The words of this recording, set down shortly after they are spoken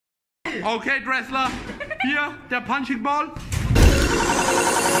Okay, Dressler. Hier, der Punching Ball.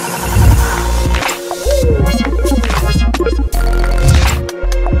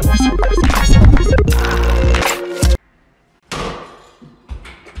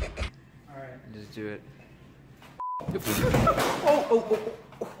 Alright. Just do it. Oh.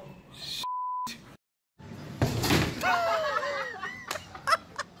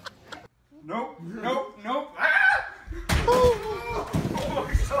 Nope. Ah!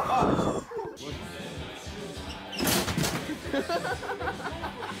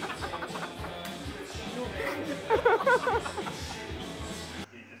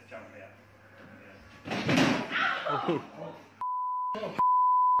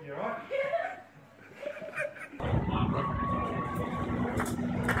 You're right.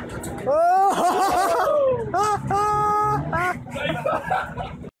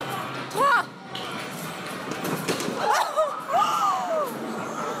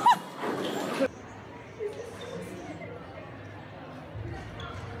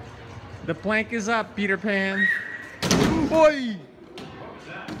 The plank is up, Peter Pan. Oi!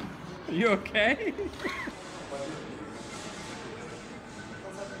 You okay?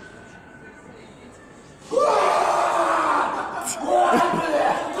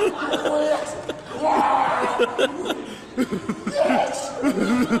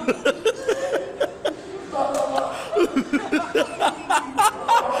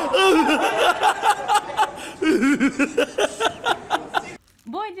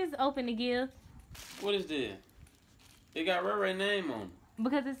 Boy, just open the gift. What is this? It got Ray name on it.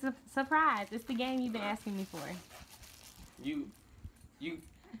 Because it's a surprise. It's the game you've been asking me for. You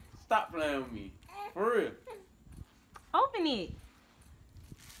stop playing with me. For real. Open it.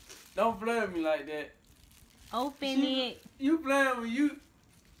 Don't play with me like that. Open it. You playing with you.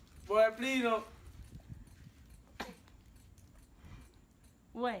 Boy, please don't.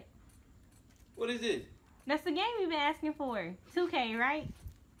 What? What is this? That's the game you've been asking for. 2K, right?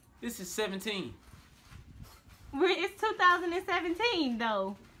 This is 17. It's 2017,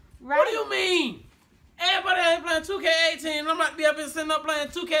 though. Right? What do you mean? Everybody ain't playing 2K18 and I'm not be up and sitting up playing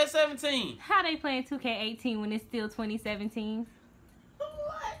 2K17. How they playing 2K18 when it's still 2017? What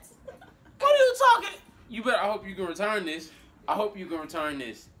are you talking? You better, I hope you can return this. I hope you can return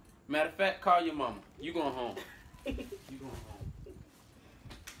this. Matter of fact, call your mama. You going home. You going home.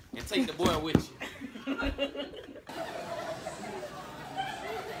 And take the boy with you.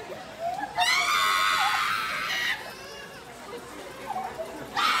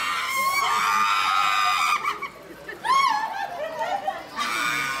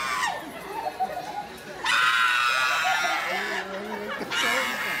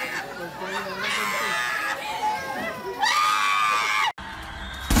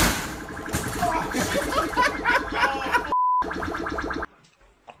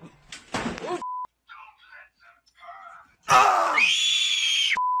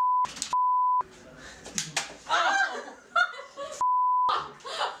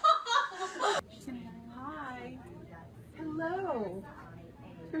 Hi. Hello.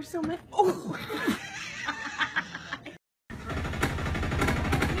 There's so many. Oh.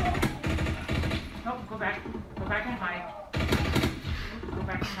 No, go back. Go back and hide. Go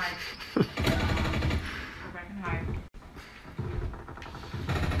back and hide. Go back and hide.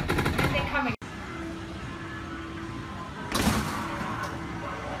 When they coming?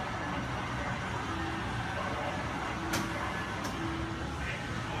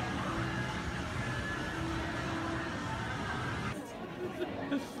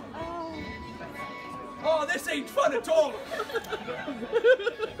 Oh, this ain't fun at all.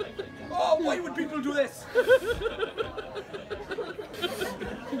 Oh, why would people do this?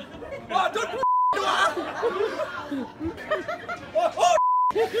 Oh, don't do oh.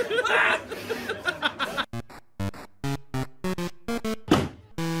 Ah!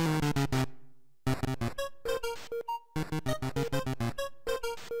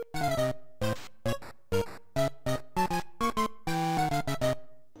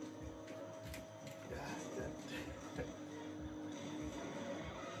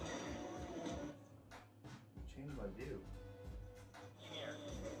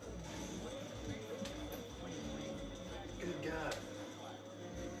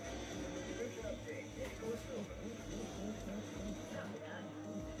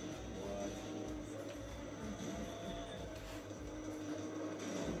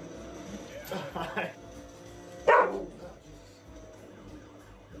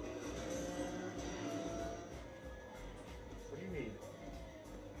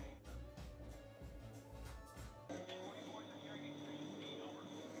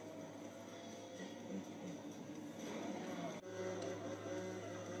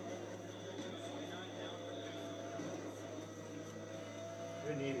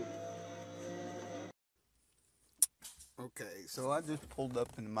 Okay, so I just pulled up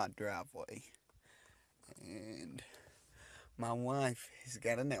into my driveway, and my wife has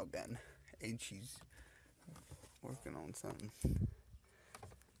got a nail gun, and she's working on something.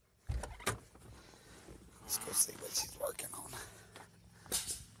 Let's go see what she's working on.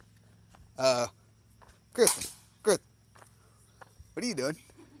 Chris, what are you doing?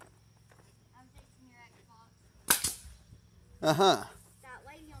 I'm fixing your Xbox. Uh-huh. That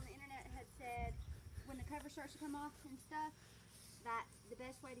lady on the internet had said when the cover starts to come off and stuff, that the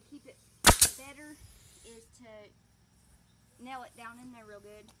best way to keep it better is to nail it down in there real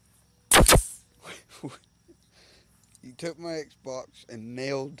good. You took my Xbox and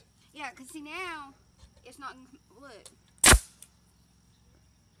nailed... Yeah, because see now, it's not going to look.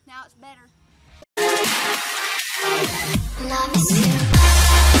 Now it's better. Love is